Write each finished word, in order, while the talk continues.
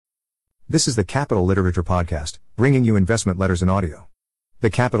This is the Capital Literature Podcast, bringing you investment letters in audio. The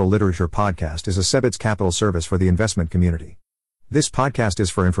Capital Literature Podcast is a CEBITS capital service for the investment community. This podcast is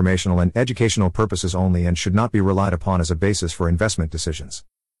for informational and educational purposes only and should not be relied upon as a basis for investment decisions.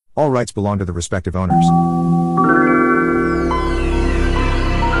 All rights belong to the respective owners.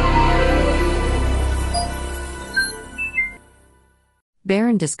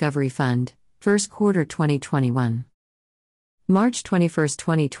 Barron Discovery Fund, First Quarter 2021. March 21,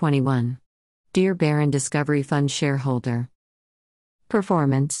 2021. Dear Barron Discovery Fund shareholder.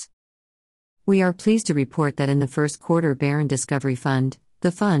 Performance. We are pleased to report that in the first quarter Barron Discovery Fund,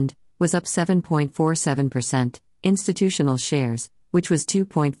 the fund, was up 7.47%, institutional shares, which was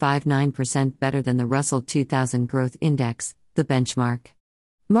 2.59% better than the Russell 2000 Growth Index, the benchmark.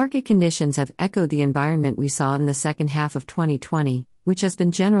 Market conditions have echoed the environment we saw in the second half of 2020, which has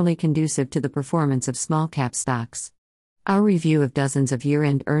been generally conducive to the performance of small-cap stocks. Our review of dozens of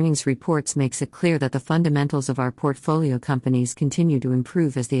year-end earnings reports makes it clear that the fundamentals of our portfolio companies continue to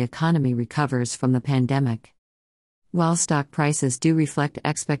improve as the economy recovers from the pandemic. While stock prices do reflect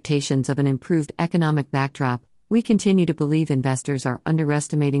expectations of an improved economic backdrop, we continue to believe investors are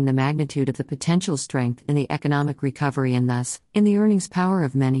underestimating the magnitude of the potential strength in the economic recovery and thus, in the earnings power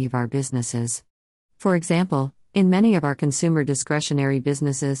of many of our businesses. For example, in many of our consumer discretionary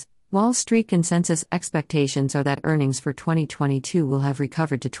businesses, Wall Street consensus expectations are that earnings for 2022 will have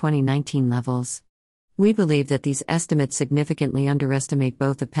recovered to 2019 levels. We believe that these estimates significantly underestimate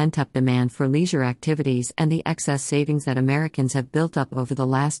both the pent-up demand for leisure activities and the excess savings that Americans have built up over the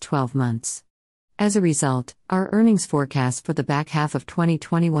last 12 months. As a result, our earnings forecasts for the back half of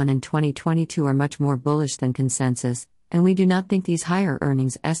 2021 and 2022 are much more bullish than consensus, and we do not think these higher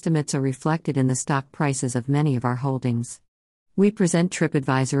earnings estimates are reflected in the stock prices of many of our holdings. We present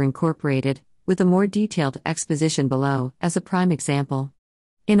TripAdvisor Incorporated, with a more detailed exposition below, as a prime example.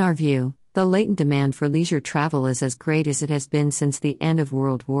 In our view, the latent demand for leisure travel is as great as it has been since the end of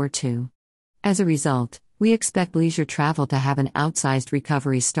World War II. As a result, we expect leisure travel to have an outsized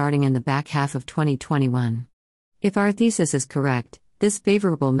recovery starting in the back half of 2021. If our thesis is correct, this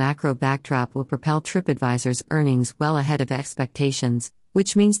favorable macro backdrop will propel TripAdvisor's earnings well ahead of expectations,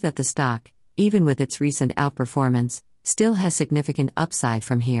 which means that the stock, even with its recent outperformance, still has significant upside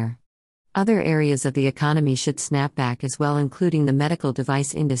from here. Other areas of the economy should snap back as well, including the medical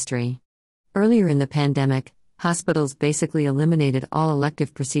device industry. Earlier in the pandemic, hospitals basically eliminated all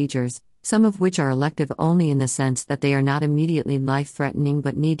elective procedures, some of which are elective only in the sense that they are not immediately life-threatening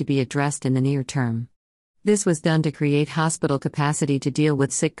but need to be addressed in the near term. This was done to create hospital capacity to deal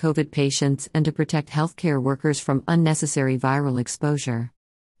with sick COVID patients and to protect healthcare workers from unnecessary viral exposure.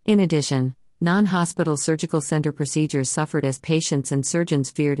 In addition, non-hospital surgical center procedures suffered as patients and surgeons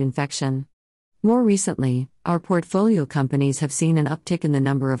feared infection. More recently, our portfolio companies have seen an uptick in the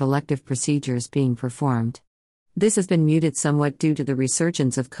number of elective procedures being performed. This has been muted somewhat due to the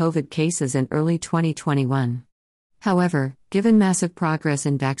resurgence of COVID cases in early 2021. However, given massive progress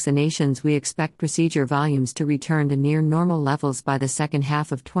in vaccinations, we expect procedure volumes to return to near normal levels by the second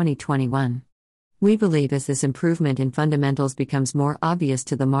half of 2021. We believe as this improvement in fundamentals becomes more obvious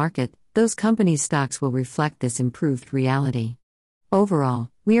to the market, those companies' stocks will reflect this improved reality.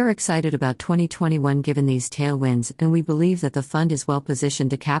 Overall, we are excited about 2021 given these tailwinds, and we believe that the fund is well positioned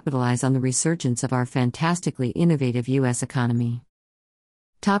to capitalize on the resurgence of our fantastically innovative U.S. economy.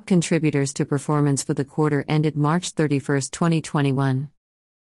 Top contributors to performance for the quarter ended March 31, 2021.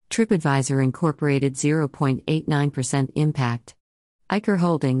 TripAdvisor Incorporated 0.89% impact. Iker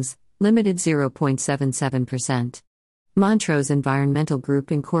Holdings Limited 0.77%. Montrose Environmental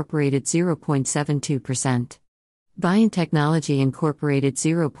Group Incorporated 0.72%. Viant Technology Incorporated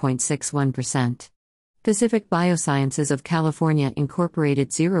 0.61%. Pacific Biosciences of California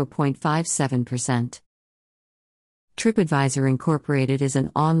Incorporated 0.57%. TripAdvisor Incorporated is an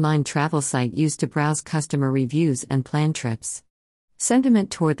online travel site used to browse customer reviews and plan trips.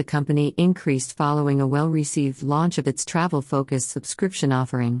 Sentiment toward the company increased following a well-received launch of its travel-focused subscription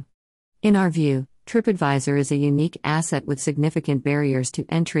offering. In our view, TripAdvisor is a unique asset with significant barriers to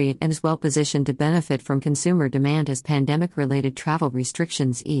entry and is well positioned to benefit from consumer demand as pandemic-related travel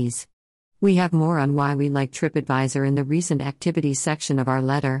restrictions ease. We have more on why we like TripAdvisor in the recent activities section of our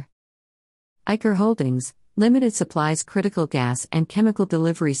letter. Iker Holdings Limited supplies critical gas and chemical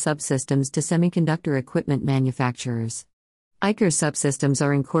delivery subsystems to semiconductor equipment manufacturers. Iker subsystems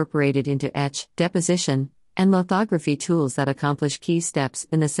are incorporated into etch, deposition, and lithography tools that accomplish key steps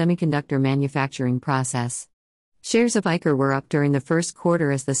in the semiconductor manufacturing process. Shares of Iker were up during the first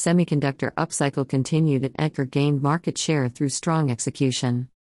quarter as the semiconductor upcycle continued and Iker gained market share through strong execution.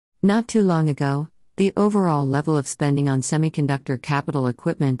 Not too long ago, the overall level of spending on semiconductor capital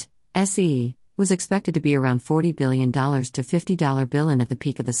equipment, SCE, was expected to be around $40 billion to $50 billion at the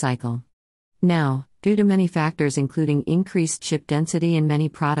peak of the cycle. Now, due to many factors including increased chip density in many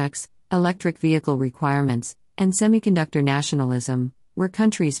products, electric vehicle requirements, and semiconductor nationalism, where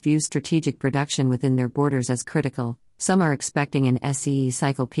countries view strategic production within their borders as critical, some are expecting an SCE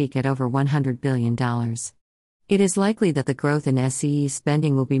cycle peak at over $100 billion. It is likely that the growth in SCE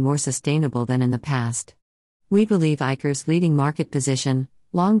spending will be more sustainable than in the past. We believe Iker's leading market position,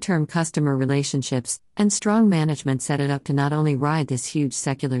 long-term customer relationships, and strong management set it up to not only ride this huge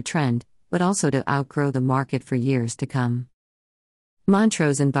secular trend, but also to outgrow the market for years to come.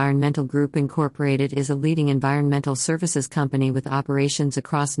 Montrose Environmental Group Incorporated is a leading environmental services company with operations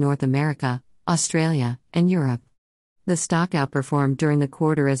across North America, Australia, and Europe. The stock outperformed during the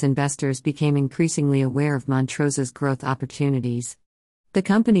quarter as investors became increasingly aware of Montrose's growth opportunities. The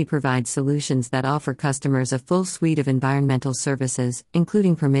company provides solutions that offer customers a full suite of environmental services,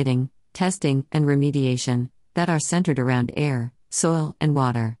 including permitting, testing, and remediation, that are centered around air, soil, and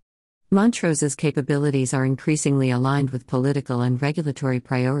water. Montrose's capabilities are increasingly aligned with political and regulatory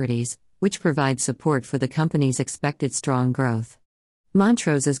priorities, which provide support for the company's expected strong growth.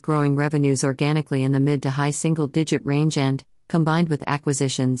 Montrose is growing revenues organically in the mid to high single-digit range and, combined with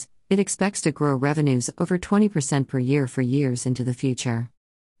acquisitions, it expects to grow revenues over 20% per year for years into the future.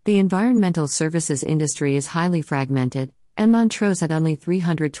 The environmental services industry is highly fragmented, and Montrose had only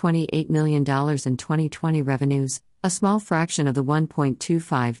 $328 million in 2020 revenues, a small fraction of the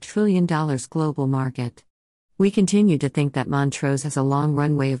 $1.25 trillion global market. We continue to think that Montrose has a long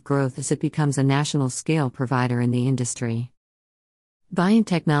runway of growth as it becomes a national-scale provider in the industry. Viant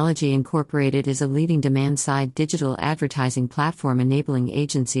Technology Incorporated is a leading demand-side digital advertising platform enabling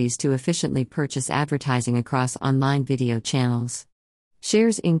agencies to efficiently purchase advertising across online video channels.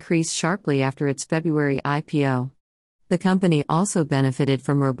 Shares increased sharply after its February IPO. The company also benefited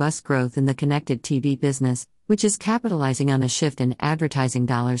from robust growth in the connected TV business, which is capitalizing on a shift in advertising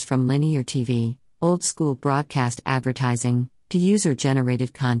dollars from linear TV, old-school broadcast advertising, to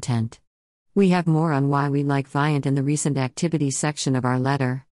user-generated content. We have more on why we like Viant in the recent activities section of our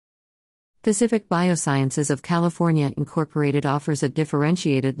letter. Pacific Biosciences of California Incorporated offers a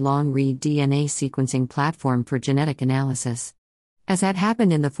differentiated long-read DNA sequencing platform for genetic analysis. As had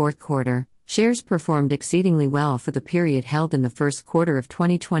happened in the fourth quarter, shares performed exceedingly well for the period held in the first quarter of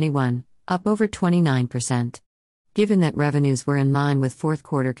 2021, up over 29%. Given that revenues were in line with fourth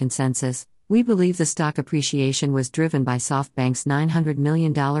quarter consensus, we believe the stock appreciation was driven by SoftBank's $900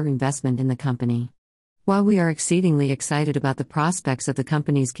 million investment in the company. While we are exceedingly excited about the prospects of the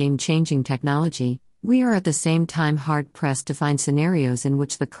company's game-changing technology, we are at the same time hard-pressed to find scenarios in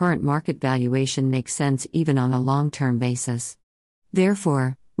which the current market valuation makes sense even on a long-term basis.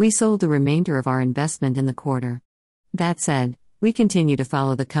 Therefore, we sold the remainder of our investment in the quarter. That said, we continue to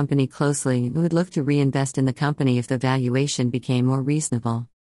follow the company closely and would look to reinvest in the company if the valuation became more reasonable.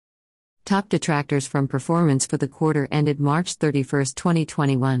 Top detractors from performance for the quarter ended March 31,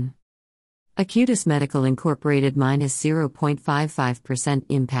 2021. Acutus Medical Incorporated -0.55%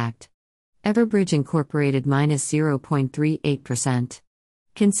 impact. Everbridge Incorporated -0.38%.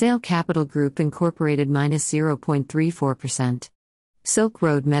 Kinsale Capital Group Incorporated -0.34%. Silk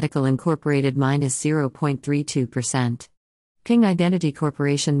Road Medical Incorporated -0.32%. Ping Identity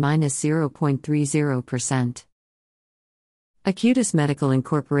Corporation -0.30%. Acutus Medical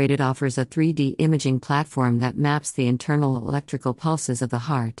Incorporated offers a 3D imaging platform that maps the internal electrical pulses of the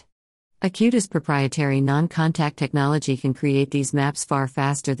heart. Acutus' proprietary non-contact technology can create these maps far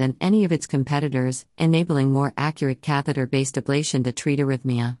faster than any of its competitors, enabling more accurate catheter-based ablation to treat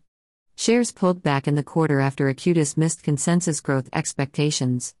arrhythmia. Shares pulled back in the quarter after Acutus missed consensus growth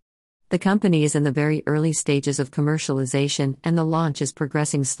expectations. The company is in the very early stages of commercialization and the launch is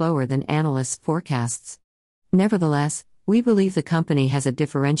progressing slower than analysts' forecasts. Nevertheless, we believe the company has a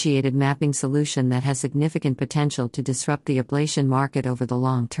differentiated mapping solution that has significant potential to disrupt the ablation market over the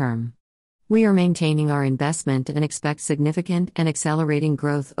long term. We are maintaining our investment and expect significant and accelerating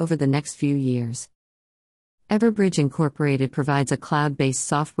growth over the next few years. Everbridge Incorporated provides a cloud-based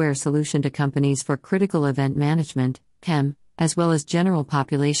software solution to companies for critical event management, CEM, as well as general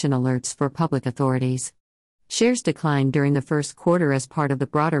population alerts for public authorities. Shares declined during the first quarter as part of the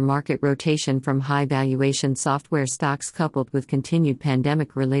broader market rotation from high-valuation software stocks coupled with continued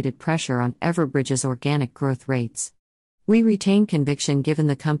pandemic-related pressure on Everbridge's organic growth rates. We retain conviction given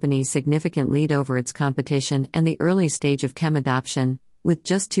the company's significant lead over its competition and the early stage of CEM adoption, with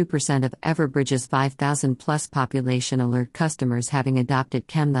just 2% of Everbridge's 5,000-plus population alert customers having adopted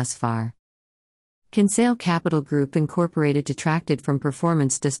CEM thus far. Kinsale Capital Group Incorporated detracted from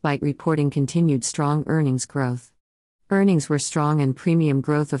performance despite reporting continued strong earnings growth. Earnings were strong and premium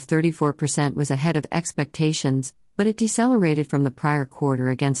growth of 34% was ahead of expectations, but it decelerated from the prior quarter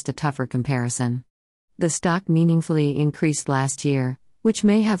against a tougher comparison. The stock meaningfully increased last year, which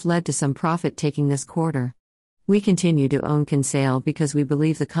may have led to some profit taking this quarter. We continue to own Kinsale because we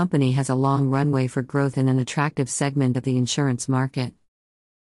believe the company has a long runway for growth in an attractive segment of the insurance market.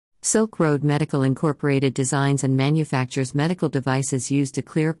 Silk Road Medical Incorporated designs and manufactures medical devices used to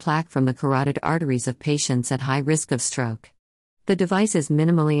clear plaque from the carotid arteries of patients at high risk of stroke. The device is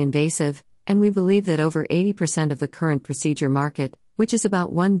minimally invasive, and we believe that over 80% of the current procedure market, which is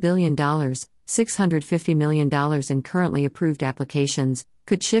about $1 billion, $650 million in currently approved applications,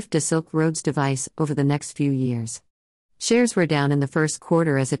 could shift to Silk Road's device over the next few years. Shares were down in the first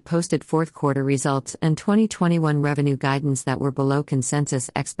quarter as it posted fourth quarter results and 2021 revenue guidance that were below consensus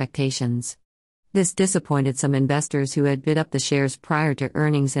expectations. This disappointed some investors who had bid up the shares prior to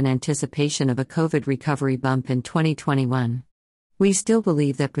earnings in anticipation of a COVID recovery bump in 2021. We still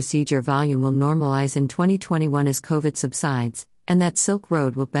believe that procedure volume will normalize in 2021 as COVID subsides, and that Silk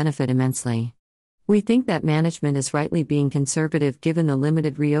Road will benefit immensely. We think that management is rightly being conservative given the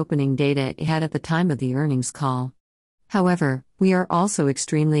limited reopening data it had at the time of the earnings call. However, we are also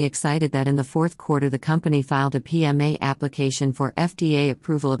extremely excited that in the fourth quarter the company filed a PMA application for FDA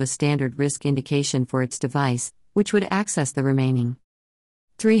approval of a standard risk indication for its device, which would access the remaining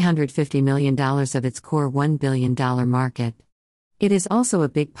 $350 million of its core $1 billion market. It is also a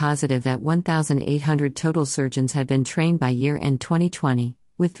big positive that 1,800 total surgeons had been trained by year-end 2020,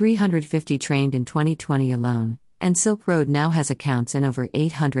 with 350 trained in 2020 alone, and Silk Road now has accounts in over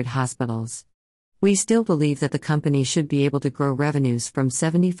 800 hospitals. We still believe that the company should be able to grow revenues from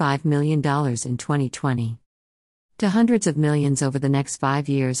 $75 million in 2020 to hundreds of millions over the next 5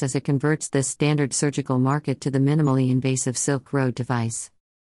 years as it converts this standard surgical market to the minimally invasive Silk Road device.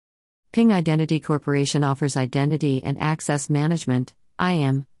 Ping Identity Corporation offers identity and access management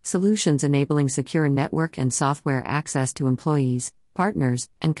 (IAM) solutions enabling secure network and software access to employees, partners,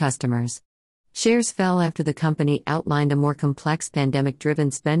 and customers. Shares fell after the company outlined a more complex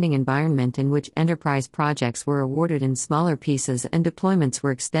pandemic-driven spending environment in which enterprise projects were awarded in smaller pieces and deployments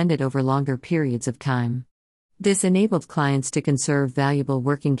were extended over longer periods of time. This enabled clients to conserve valuable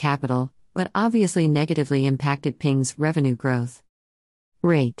working capital, but obviously negatively impacted Ping's revenue growth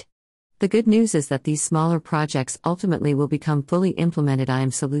rate. The good news is that these smaller projects ultimately will become fully implemented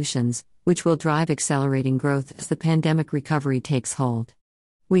IAM solutions, which will drive accelerating growth as the pandemic recovery takes hold.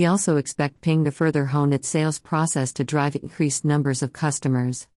 We also expect Ping to further hone its sales process to drive increased numbers of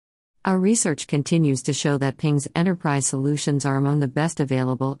customers. Our research continues to show that Ping's enterprise solutions are among the best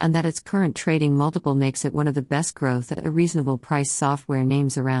available and that its current trading multiple makes it one of the best growth at a reasonable price software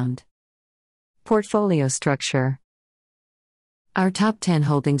names around. Portfolio structure. Our top 10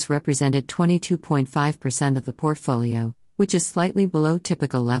 holdings represented 22.5% of the portfolio, which is slightly below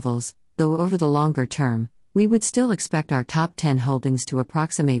typical levels, though over the longer term, we would still expect our top 10 holdings to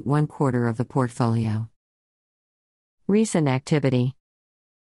approximate 1/4 of the portfolio. Recent activity.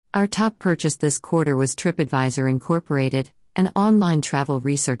 Our top purchase this quarter was TripAdvisor Incorporated, an online travel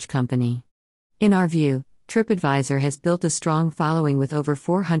research company. In our view, TripAdvisor has built a strong following with over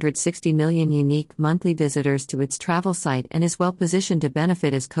 460 million unique monthly visitors to its travel site and is well positioned to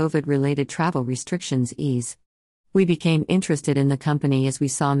benefit as COVID-related travel restrictions ease. We became interested in the company as we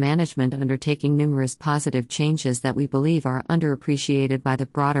saw management undertaking numerous positive changes that we believe are underappreciated by the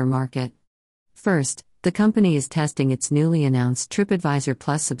broader market. First, the company is testing its newly announced TripAdvisor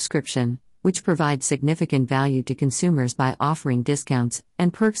Plus subscription, which provides significant value to consumers by offering discounts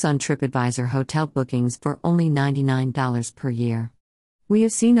and perks on TripAdvisor hotel bookings for only $99 per year. We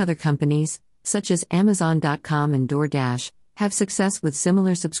have seen other companies, such as Amazon.com and DoorDash, have success with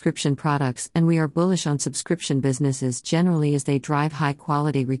similar subscription products, and we are bullish on subscription businesses generally as they drive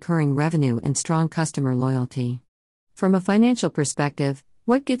high-quality recurring revenue and strong customer loyalty. From a financial perspective,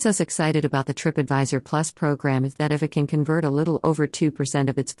 what gets us excited about the TripAdvisor Plus program is that if it can convert a little over 2%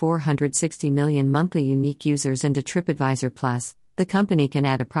 of its 460 million monthly unique users into TripAdvisor Plus, the company can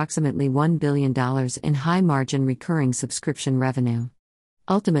add approximately $1 billion in high-margin recurring subscription revenue.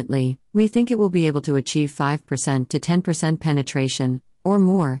 Ultimately, we think it will be able to achieve 5% to 10% penetration, or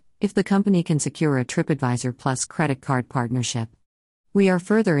more, if the company can secure a TripAdvisor Plus credit card partnership. We are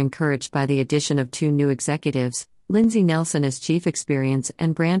further encouraged by the addition of 2 new executives, Lindsay Nelson as Chief Experience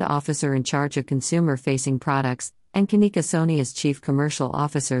and Brand Officer in charge of consumer-facing products, and Kanika Soni as Chief Commercial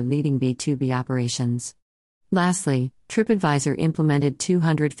Officer leading B2B operations. Lastly, TripAdvisor implemented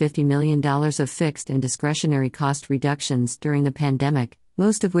 $250 million of fixed and discretionary cost reductions during the pandemic,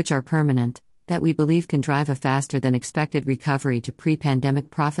 most of which are permanent, that we believe can drive a faster than expected recovery to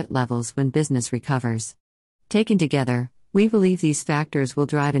pre-pandemic profit levels when business recovers. Taken together, we believe these factors will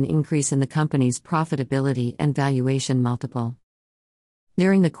drive an increase in the company's profitability and valuation multiple.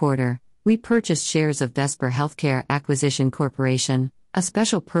 During the quarter, we purchased shares of Vesper Healthcare Acquisition Corporation, a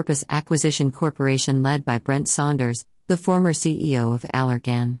special-purpose acquisition corporation led by Brent Saunders, the former CEO of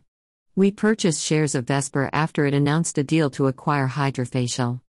Allergan. We purchased shares of Vesper after it announced a deal to acquire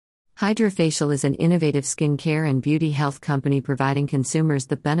HydraFacial. HydraFacial is an innovative skincare and beauty health company providing consumers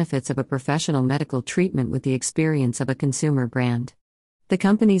the benefits of a professional medical treatment with the experience of a consumer brand. The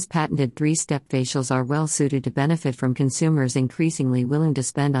company's patented three-step facials are well suited to benefit from consumers increasingly willing to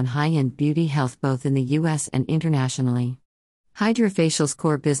spend on high-end beauty health both in the US and internationally. HydraFacial's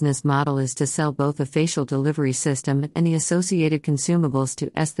core business model is to sell both a facial delivery system and the associated consumables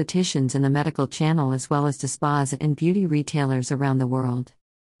to estheticians in the medical channel as well as to spas and beauty retailers around the world.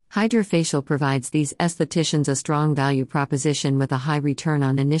 HydraFacial provides these estheticians a strong value proposition with a high return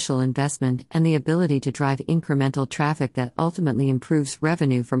on initial investment and the ability to drive incremental traffic that ultimately improves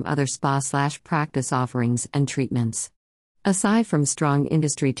revenue from other spa/practice offerings and treatments. Aside from strong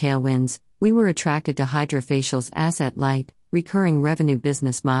industry tailwinds, we were attracted to HydraFacial's asset-light, recurring revenue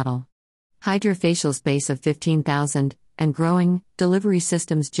business model. HydraFacial's base of 15,000 and growing delivery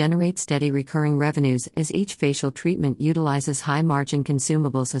systems generate steady recurring revenues as each facial treatment utilizes high-margin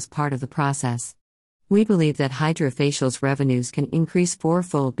consumables as part of the process. We believe that HydraFacial's revenues can increase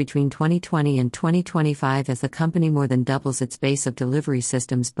fourfold between 2020 and 2025 as the company more than doubles its base of delivery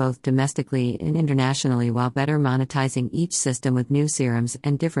systems both domestically and internationally while better monetizing each system with new serums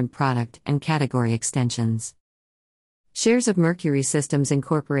and different product and category extensions. Shares of Mercury Systems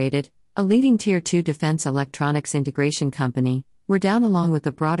Incorporated, a leading Tier 2 defense electronics integration company, were down along with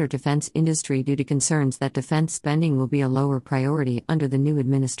the broader defense industry due to concerns that defense spending will be a lower priority under the new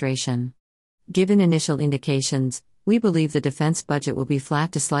administration. Given initial indications, we believe the defense budget will be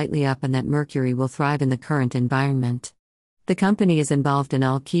flat to slightly up and that Mercury will thrive in the current environment. The company is involved in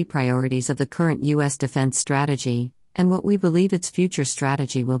all key priorities of the current U.S. defense strategy, and what we believe its future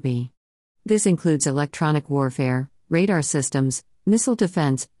strategy will be. This includes electronic warfare, radar systems, missile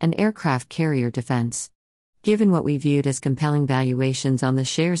defense, and aircraft carrier defense. Given what we viewed as compelling valuations on the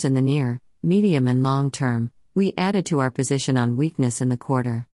shares in the near, medium, and long term, we added to our position on weakness in the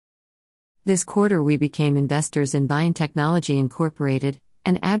quarter. This quarter we became investors in Viant Technology Incorporated,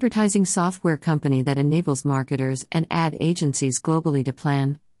 an advertising software company that enables marketers and ad agencies globally to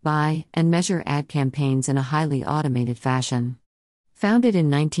plan, buy, and measure ad campaigns in a highly automated fashion. Founded in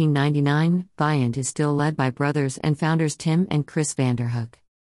 1999, Viant is still led by brothers and founders Tim and Chris Vanderhook.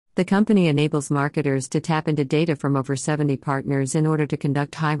 The company enables marketers to tap into data from over 70 partners in order to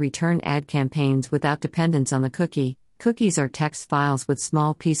conduct high-return ad campaigns without dependence on the cookie. Cookies are text files with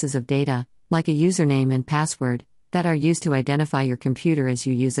small pieces of data, like a username and password, that are used to identify your computer as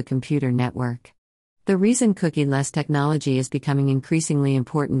you use a computer network. The reason cookie-less technology is becoming increasingly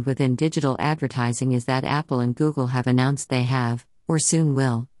important within digital advertising is that Apple and Google have announced they have, or soon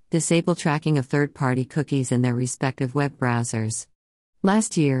will, disable tracking of third-party cookies in their respective web browsers.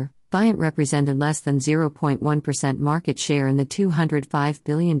 Last year, Viant represented less than 0.1% market share in the $205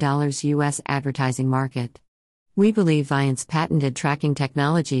 billion U.S. advertising market. We believe Viant's patented tracking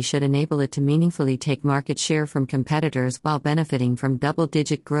technology should enable it to meaningfully take market share from competitors while benefiting from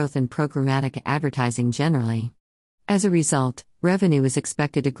double-digit growth in programmatic advertising generally. As a result, revenue is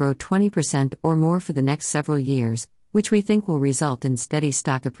expected to grow 20% or more for the next several years, which we think will result in steady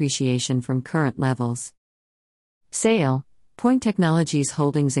stock appreciation from current levels. Sale. Point Technologies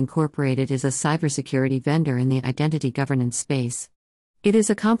Holdings Incorporated is a cybersecurity vendor in the identity governance space. It is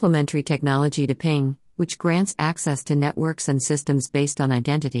a complementary technology to Ping, which grants access to networks and systems based on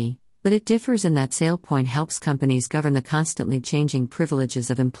identity, but it differs in that SailPoint helps companies govern the constantly changing privileges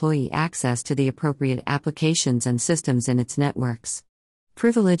of employee access to the appropriate applications and systems in its networks.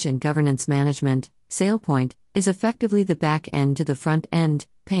 Privilege and governance management, SailPoint, is effectively the back end to the front end,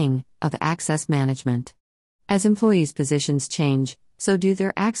 Ping, of access management. As employees' positions change, so do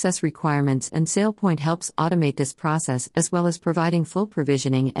their access requirements, and SailPoint helps automate this process as well as providing full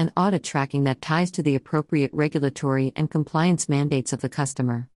provisioning and audit tracking that ties to the appropriate regulatory and compliance mandates of the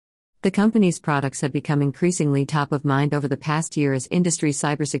customer. The company's products have become increasingly top of mind over the past year as industry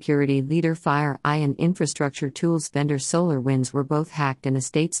cybersecurity leader FireEye and infrastructure tools vendor SolarWinds were both hacked in a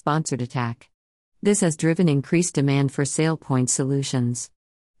state-sponsored attack. This has driven increased demand for SailPoint solutions.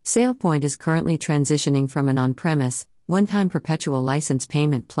 SailPoint is currently transitioning from an on-premise, one-time perpetual license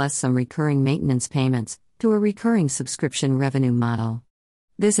payment plus some recurring maintenance payments, to a recurring subscription revenue model.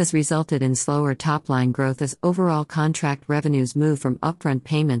 This has resulted in slower top-line growth as overall contract revenues move from upfront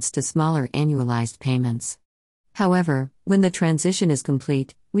payments to smaller annualized payments. However, when the transition is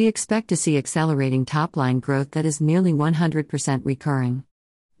complete, we expect to see accelerating top-line growth that is nearly 100% recurring.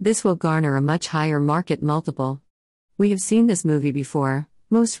 This will garner a much higher market multiple. We have seen this movie before,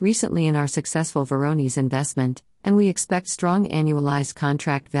 most recently in our successful Varonis investment, and we expect strong annualized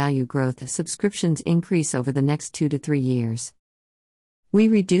contract value growth as subscriptions increase over the next 2 to 3 years. We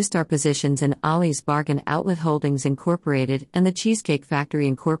reduced our positions in Ollie's Bargain Outlet Holdings Incorporated and the Cheesecake Factory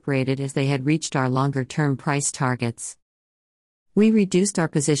Incorporated as they had reached our longer-term price targets. We reduced our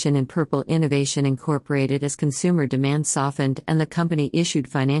position in Purple Innovation Incorporated as consumer demand softened and the company issued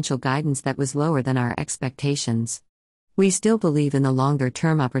financial guidance that was lower than our expectations. We still believe in the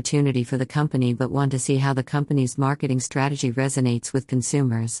longer-term opportunity for the company but want to see how the company's marketing strategy resonates with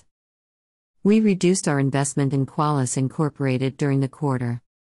consumers. We reduced our investment in Qualys Incorporated during the quarter.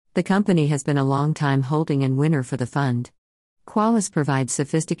 The company has been a long-time holding and winner for the fund. Qualys provides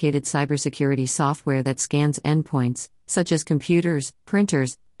sophisticated cybersecurity software that scans endpoints, such as computers,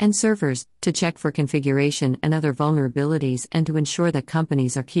 printers, and servers, to check for configuration and other vulnerabilities and to ensure that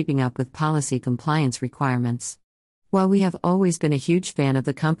companies are keeping up with policy compliance requirements. While we have always been a huge fan of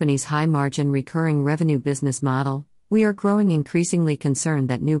the company's high-margin recurring revenue business model, we are growing increasingly concerned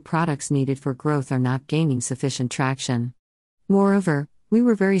that new products needed for growth are not gaining sufficient traction. Moreover, we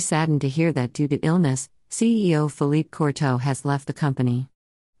were very saddened to hear that due to illness, CEO Philippe Courtot has left the company.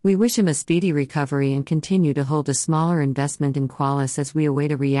 We wish him a speedy recovery and continue to hold a smaller investment in Qualys as we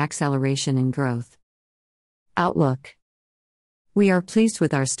await a reacceleration in growth. Outlook. We are pleased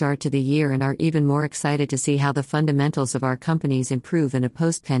with our start to the year and are even more excited to see how the fundamentals of our companies improve in a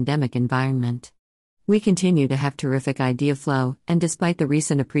post-pandemic environment. We continue to have terrific idea flow, and despite the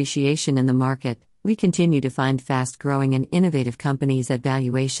recent appreciation in the market, we continue to find fast-growing and innovative companies at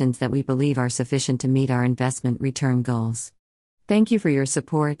valuations that we believe are sufficient to meet our investment return goals. Thank you for your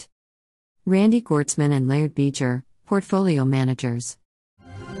support. Randy Gortzman and Laird Beecher, Portfolio Managers.